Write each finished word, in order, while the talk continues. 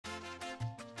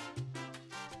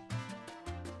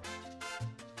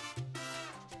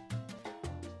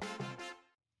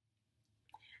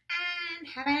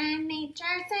heaven and nature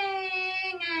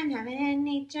sing, and heaven and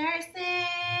nature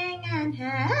sing, and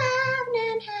heaven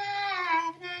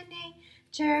and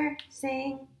nature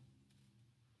sing.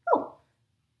 Oh,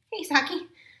 hey Saki.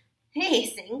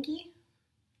 Hey Sinky.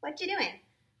 What you doing?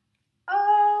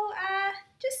 Oh,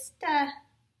 just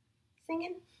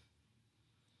singing.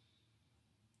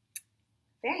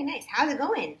 Very nice. How's it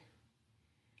going?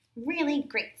 Really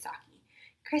great, Saki.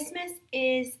 Christmas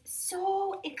is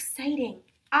so exciting.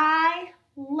 I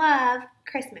love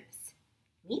Christmas.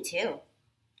 Me too.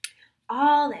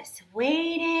 All this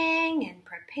waiting and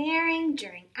preparing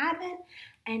during Advent,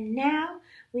 and now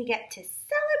we get to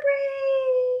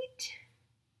celebrate.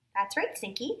 That's right,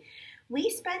 Sinky. We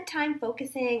spent time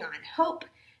focusing on hope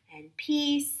and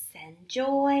peace and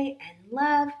joy and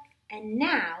love, and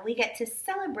now we get to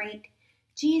celebrate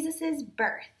Jesus'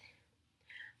 birth.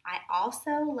 I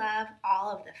also love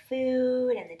all of the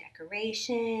food and the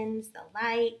decorations, the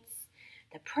lights,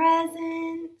 the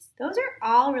presents. Those are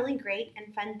all really great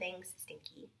and fun things,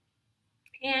 Stinky.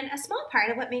 And a small part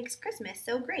of what makes Christmas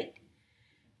so great.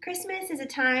 Christmas is a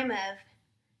time of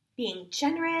being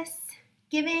generous,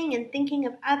 giving and thinking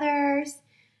of others,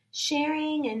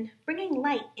 sharing and bringing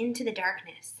light into the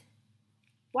darkness.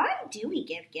 Why do we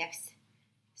give gifts,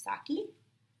 Saki?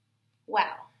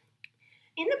 Well,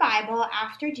 in the Bible,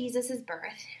 after Jesus'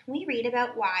 birth, we read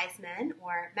about wise men,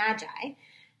 or magi,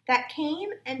 that came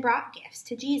and brought gifts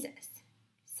to Jesus.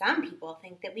 Some people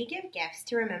think that we give gifts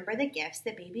to remember the gifts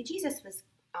that baby Jesus was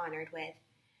honored with.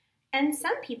 And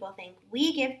some people think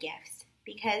we give gifts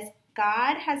because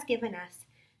God has given us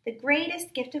the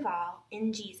greatest gift of all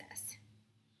in Jesus.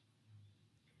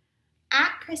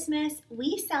 At Christmas,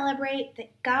 we celebrate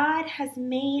that God has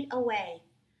made a way.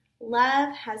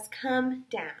 Love has come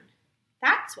down.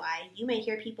 That's why you may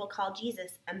hear people call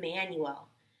Jesus Emmanuel.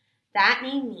 That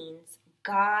name means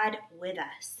God with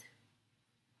us.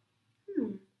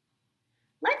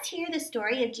 Let's hear the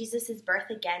story of Jesus'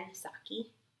 birth again, Saki.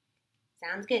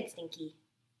 Sounds good, Stinky.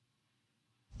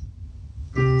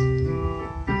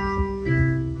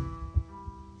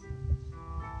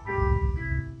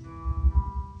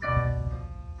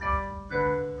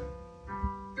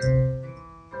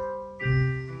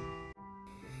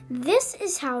 This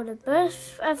is how the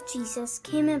birth of Jesus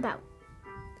came about.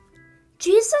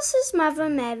 Jesus' mother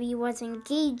Mary was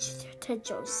engaged to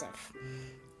Joseph.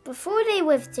 Before they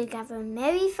lived together,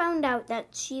 Mary found out that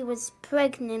she was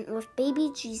pregnant with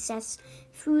baby Jesus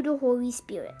through the Holy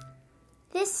Spirit.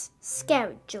 This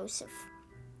scared Joseph.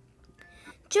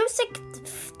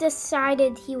 Joseph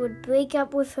decided he would break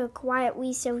up with her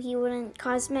quietly so he wouldn't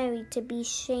cause Mary to be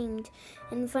shamed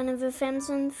in front of her friends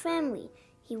and family.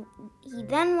 He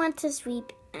then went to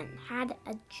sleep and had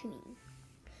a dream.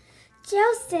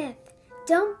 Joseph,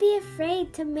 don't be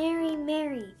afraid to marry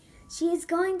Mary. She is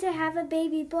going to have a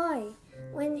baby boy.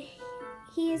 When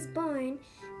he is born,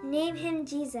 name him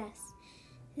Jesus.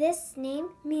 This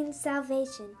name means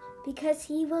salvation because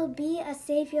he will be a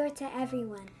savior to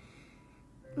everyone.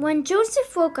 When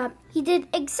Joseph woke up, he did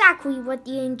exactly what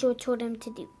the angel told him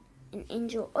to do. An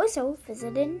angel also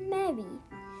visited Mary.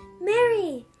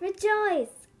 Mary,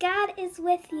 rejoice! God is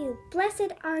with you.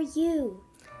 Blessed are you.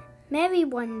 Mary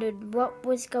wondered what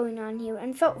was going on here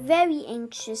and felt very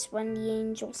anxious when the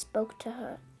angel spoke to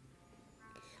her.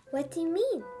 What do you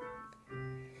mean?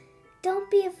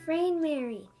 Don't be afraid,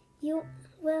 Mary. You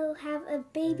will have a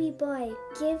baby boy.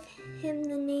 Give him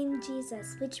the name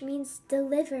Jesus, which means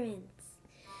deliverance.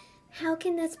 How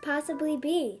can this possibly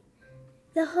be?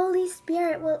 The Holy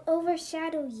Spirit will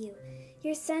overshadow you.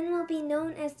 Your son will be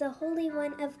known as the Holy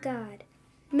One of God.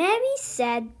 Mary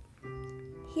said,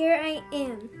 Here I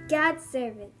am, God's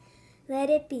servant. Let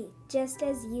it be, just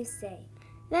as you say.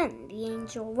 Then the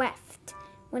angel left.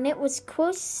 When it was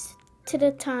close to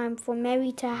the time for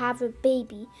Mary to have a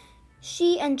baby,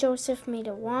 she and Joseph made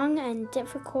a long and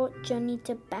difficult journey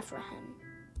to Bethlehem.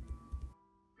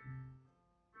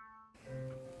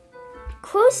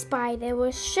 Close by, there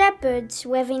were shepherds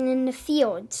living in the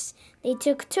fields. They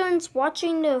took turns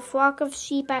watching their flock of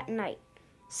sheep at night.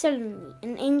 Suddenly,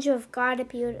 an angel of God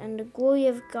appeared, and the glory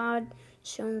of God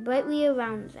shone brightly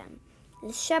around them.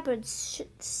 The shepherds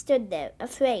stood there,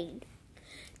 afraid.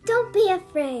 Don't be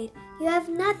afraid. You have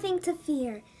nothing to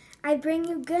fear. I bring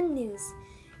you good news,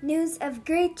 news of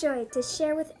great joy to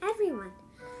share with everyone.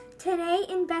 Today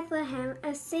in Bethlehem,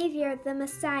 a Savior, the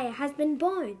Messiah, has been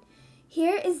born.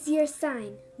 Here is your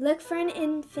sign. Look for an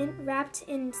infant wrapped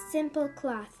in simple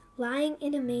cloth, lying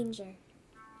in a manger.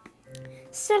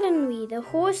 Suddenly, the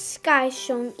whole sky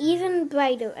shone even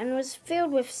brighter and was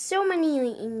filled with so many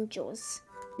angels.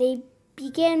 They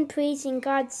began praising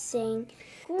God, saying,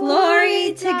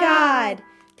 Glory to God!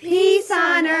 peace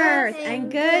on earth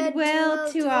and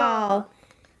goodwill to all.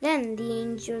 Then the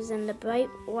angels in the bright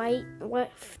white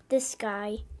left the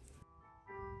sky.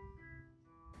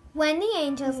 When the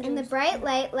angels in the bright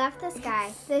light left the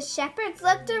sky, the shepherds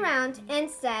looked around and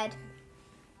said,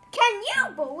 "Can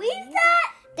you believe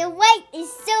that? The light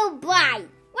is so bright.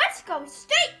 Let's go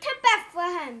straight to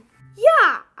Bethlehem."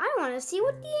 Yeah, I want to see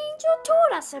what the angel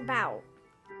told us about.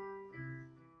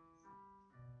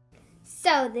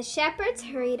 So the shepherds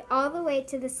hurried all the way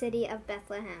to the city of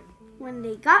Bethlehem. When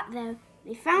they got there,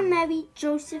 they found Mary,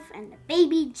 Joseph, and the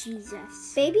baby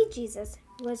Jesus. Baby Jesus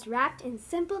was wrapped in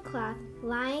simple cloth,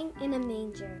 lying in a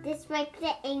manger. Just like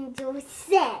the angel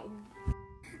said.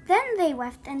 Then they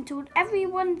left and told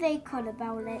everyone they could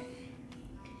about it.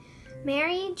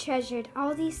 Mary treasured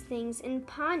all these things and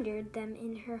pondered them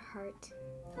in her heart.